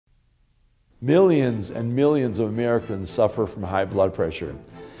Millions and millions of Americans suffer from high blood pressure.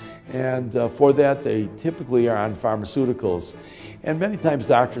 And for that, they typically are on pharmaceuticals. And many times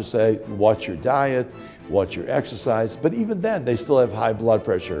doctors say, watch your diet, watch your exercise, but even then, they still have high blood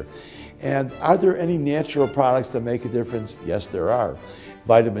pressure. And are there any natural products that make a difference? Yes, there are.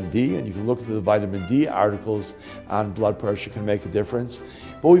 Vitamin D, and you can look at the vitamin D articles on blood pressure, can make a difference.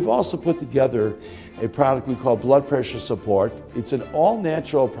 But we've also put together a product we call blood pressure support. It's an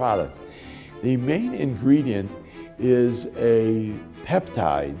all-natural product. The main ingredient is a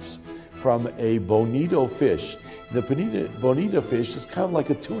peptides from a bonito fish. The bonito fish is kind of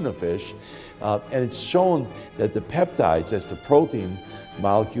like a tuna fish, and it's shown that the peptides, that's the protein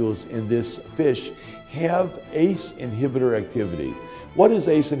molecules in this fish, have ACE inhibitor activity. What is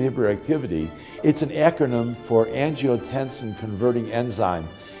ACE inhibitor activity? It's an acronym for angiotensin converting enzyme.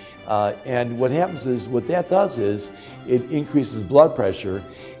 And what happens is, what that does is, it increases blood pressure,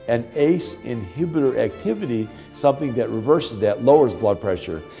 and ACE inhibitor activity, something that reverses that, lowers blood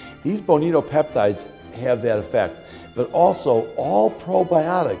pressure. These bonito peptides have that effect, but also all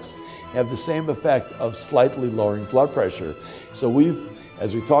probiotics have the same effect of slightly lowering blood pressure. So we've,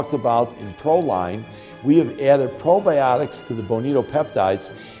 as we talked about in ProLine, we have added probiotics to the bonito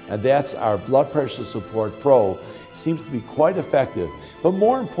peptides, and that's our Blood Pressure Support Pro. It seems to be quite effective. But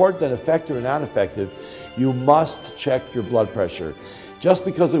more important than effective or non-effective, you must check your blood pressure. Just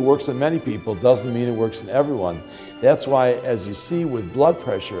because it works in many people doesn't mean it works in everyone. That's why, as you see with blood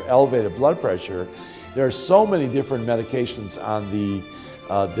pressure, elevated blood pressure, there are so many different medications on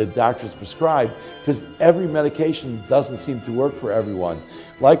the doctors prescribe, because every medication doesn't seem to work for everyone.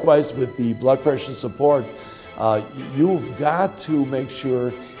 Likewise with the blood pressure support, you've got to make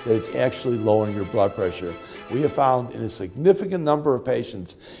sure that it's actually lowering your blood pressure. We have found in a significant number of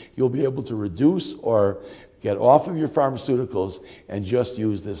patients, you'll be able to reduce or get off of your pharmaceuticals and just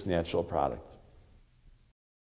use this natural product.